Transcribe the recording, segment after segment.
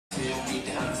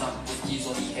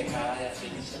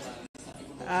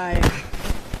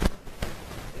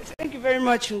Thank you very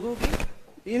much, Ngugi.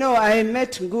 You know, I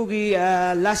met Ngugi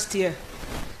last year,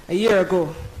 a year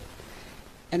ago,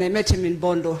 and I met him in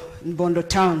Bondo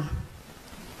town.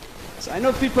 So I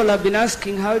know people have been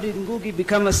asking, how did Ngugi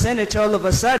become a senator all of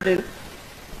a sudden?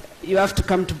 You have to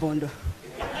come to Bondo.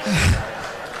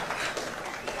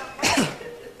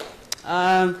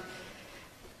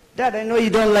 Dad, I know you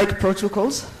don't like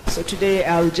protocols, so today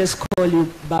I'll just call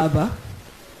you Baba.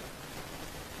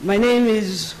 My name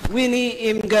is Winnie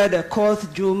Odinga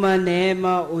Koth Juma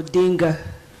Neema Odinga,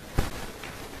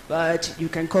 but you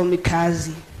can call me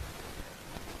Kazi,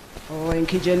 or in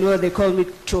Kijanua they call me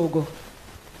Chogo,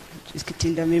 which is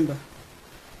Kitinda Mimba.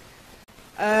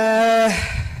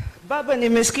 Baba,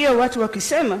 nimesikia watu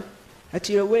wakisema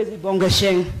ati hawezi bonga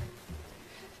Sheng.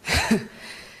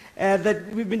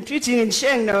 That we've been treating in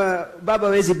Sheng na Baba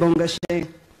hawezi bonga Sheng.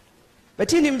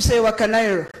 But hii ni msee wa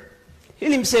Kanairo. Hii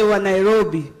ni msee wa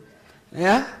Nairobi.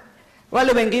 Yeah?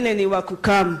 Wale wengine ni wa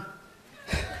Kukamu.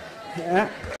 Yeah?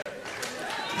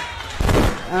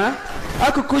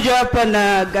 Akikuja hapa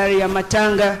na gari ya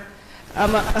Matanga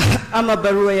ama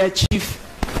barua ya chief.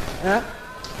 Yeah?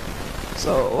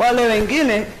 So wale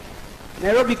wengine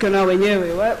Nairobi kana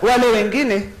wenyewe, wale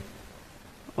wengine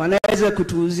wanaweza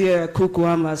kutuuzia kuku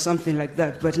ama something like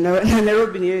that, but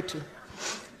Nairobi ni yetu.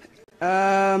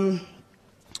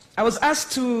 I was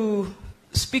asked to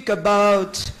speak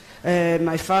about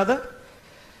my father,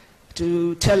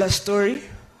 to tell a story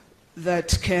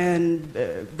that can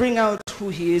bring out who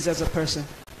he is as a person.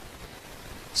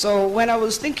 So when I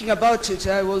was thinking about it,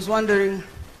 I was wondering,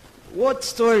 what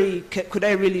story could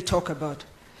I really talk about?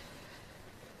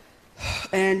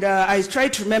 And I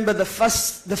tried to remember the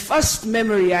first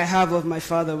memory I have of my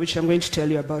father, which I'm going to tell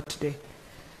you about today.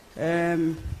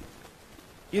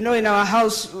 You know, in our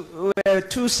house, we're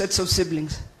two sets of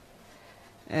siblings.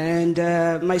 And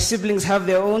my siblings have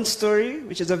their own story,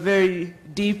 which is a very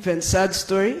deep and sad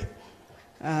story.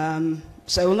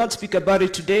 So I will not speak about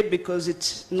it today because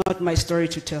it's not my story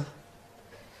to tell.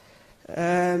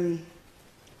 I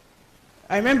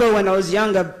remember when I was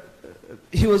younger,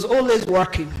 he was always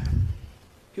working.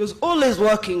 He was always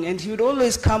working, and he would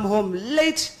always come home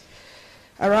late,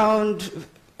 around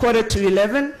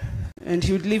 11:15, and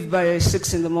he would leave by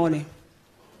 6 in the morning.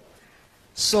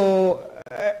 So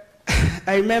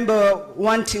I remember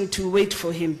wanting to wait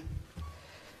for him.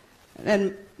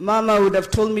 And Mama would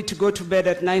have told me to go to bed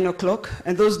at 9 o'clock,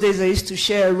 and those days I used to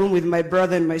share a room with my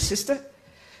brother and my sister,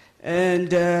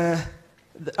 and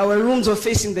our rooms were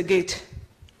facing the gate.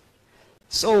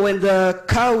 So when the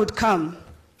car would come,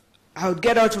 I would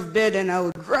get out of bed and I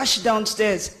would rush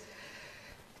downstairs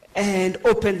and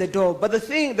open the door. But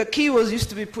the key used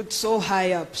to be put so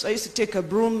high up. So I used to take a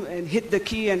broom and hit the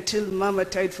key until Mama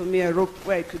tied for me a rope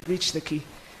where I could reach the key.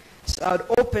 So I would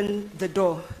open the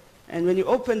door. And when you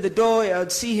open the door, I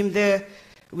would see him there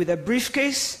with a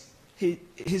briefcase,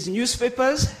 his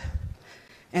newspapers,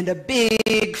 and a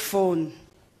big phone.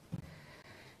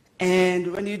 And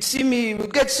when you'd see me, he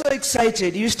would get so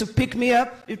excited. He used to pick me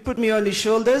up, he'd put me on his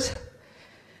shoulders,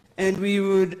 and we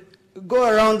would go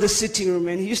around the sitting room.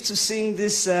 And he used to sing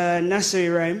this nursery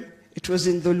rhyme. It was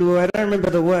in Dulu, I don't remember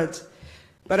the words.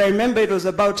 But I remember it was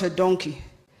about a donkey.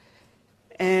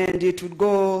 And it would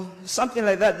go something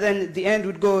like that. Then the end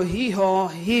would go, hee-haw,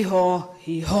 hee-haw,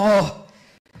 hee-haw.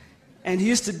 And he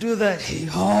used to do that,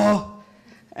 hee-haw.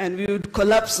 And we would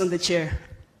collapse on the chair.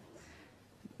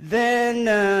 Then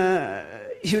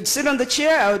he would sit on the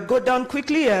chair, I would go down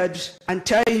quickly, I'd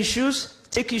untie his shoes,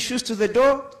 take his shoes to the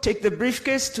door, take the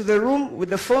briefcase to the room with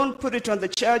the phone, put it on the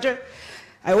charger.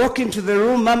 I walk into the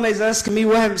room, Mama is asking me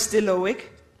why I'm still awake.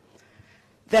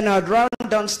 Then I'd run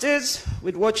downstairs,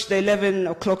 we'd watch the 11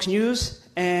 o'clock news,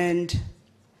 and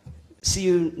see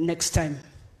you next time.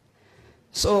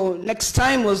 So next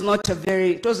time was not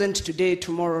it wasn't today,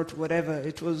 tomorrow, whatever,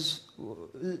 it was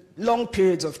long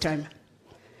periods of time.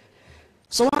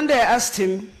 So one day I asked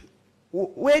him,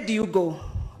 where do you go?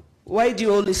 Why do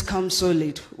you always come so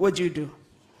late? What do you do?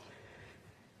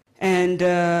 And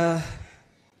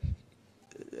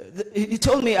he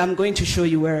told me, I'm going to show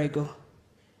you where I go.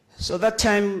 So that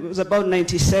time, it was about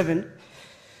 97,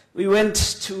 we went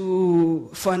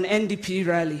for an NDP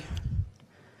rally.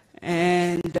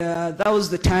 And that was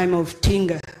the time of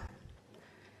Tinga.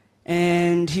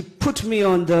 And he put me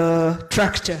on the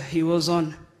tractor he was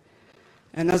on.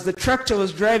 And as the tractor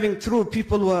was driving through,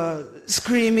 people were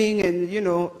screaming and,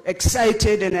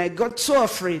 excited, and I got so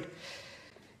afraid.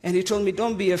 And he told me,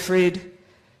 don't be afraid,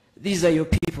 these are your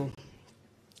people.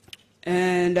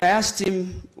 And I asked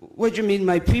him, what do you mean,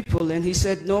 my people? And he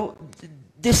said, no,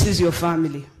 this is your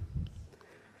family.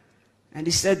 And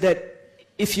he said that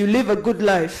if you live a good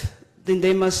life, then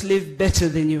they must live better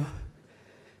than you.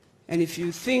 And if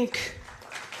you think,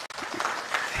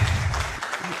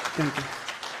 thank you.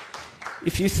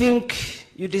 If you think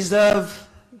you deserve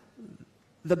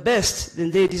the best,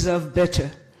 then they deserve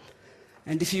better.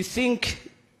 And if you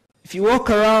walk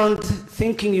around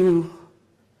thinking you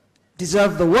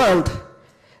deserve the world,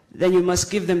 then you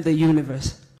must give them the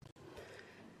universe.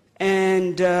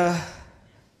 And that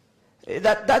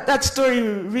story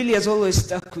really has always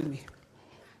stuck with me.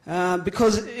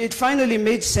 Because it finally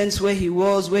made sense where he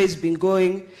was, where he's been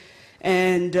going,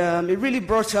 and it really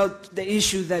brought out the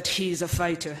issue that he's a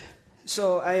fighter.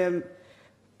 So I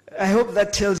hope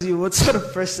that tells you what sort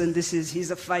of person this is. He's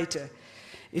a fighter.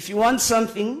 If you want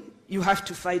something, you have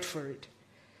to fight for it.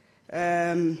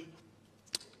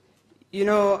 You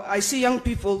know, I see young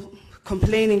people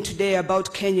complaining today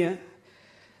about Kenya,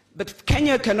 but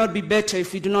Kenya cannot be better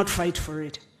if we do not fight for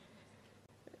it.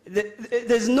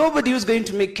 There's nobody who's going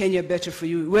to make Kenya better for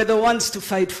you. We're the ones to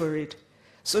fight for it.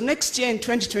 So next year in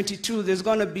 2022, there's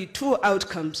going to be two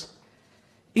outcomes.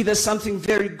 Either something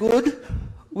very good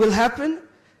will happen,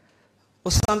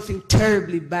 or something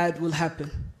terribly bad will happen.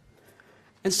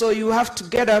 And so you have to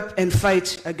get up and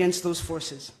fight against those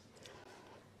forces.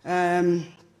 In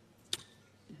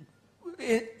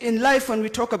life, when we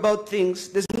talk about things,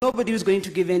 there's nobody who's going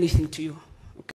to give anything to you.